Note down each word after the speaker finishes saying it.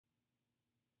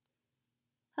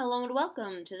Hello and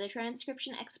welcome to the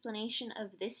transcription explanation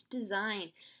of this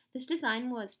design. This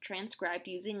design was transcribed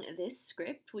using this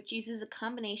script, which uses a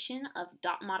combination of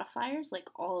dot modifiers like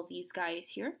all of these guys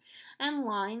here, and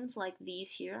lines like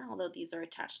these here, although these are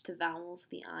attached to vowels,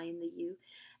 the I and the U.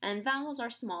 And vowels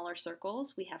are smaller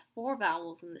circles. We have 4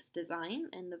 vowels in this design,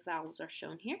 and the vowels are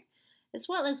shown here, as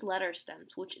well as letter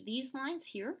stems, which these lines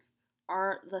here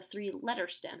are the 3 letter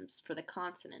stems for the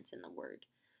consonants in the word.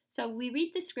 So we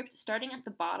read the script starting at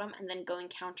the bottom and then going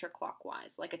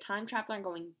counterclockwise, like a time traveler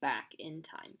going back in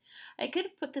time. I could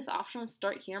have put this optional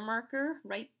start here marker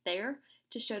right there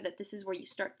to show that this is where you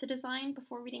start the design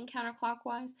before reading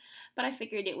counterclockwise, but I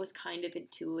figured it was kind of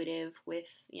intuitive with,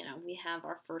 we have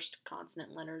our first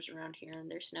consonant letters around here and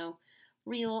there's no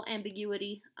real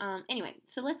ambiguity. Anyway,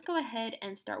 so let's go ahead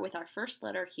and start with our first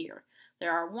letter here.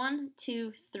 There are 1,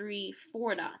 2, 3,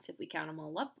 4 dots if we count them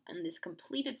all up, and this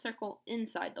completed circle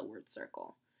inside the word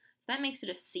circle. So that makes it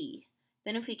a C.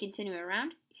 Then if we continue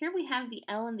around, here we have the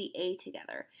L and the A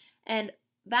together, and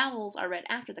vowels are read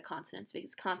after the consonants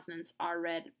because consonants are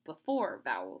read before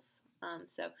vowels.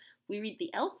 So we read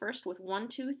the L first with 1,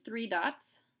 2, 3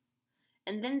 dots,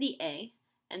 and then the A,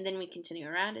 and then we continue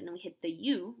around, and then we hit the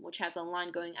U, which has a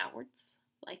line going outwards,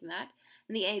 like that,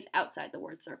 and the A is outside the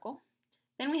word circle.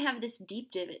 Then we have this deep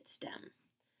divot stem,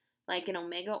 like an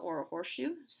omega or a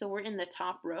horseshoe, so we're in the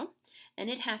top row,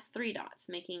 and it has 3 dots,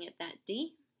 making it that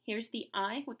D. Here's the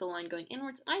I with the line going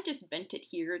inwards. I just bent it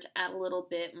here to add a little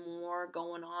bit more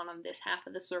going on this half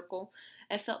of the circle.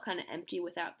 It felt kind of empty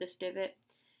without this divot.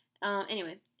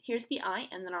 Anyway, here's the I,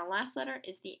 and then our last letter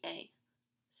is the A,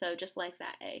 so just like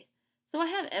that A. So I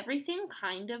have everything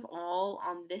kind of all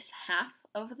on this half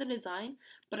of the design,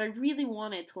 but I really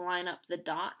wanted to line up the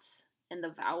dots and the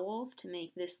vowels to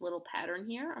make this little pattern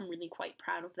here. I'm really quite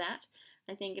proud of that.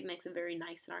 I think it makes a very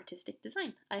nice and artistic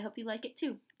design. I hope you like it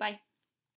too. Bye.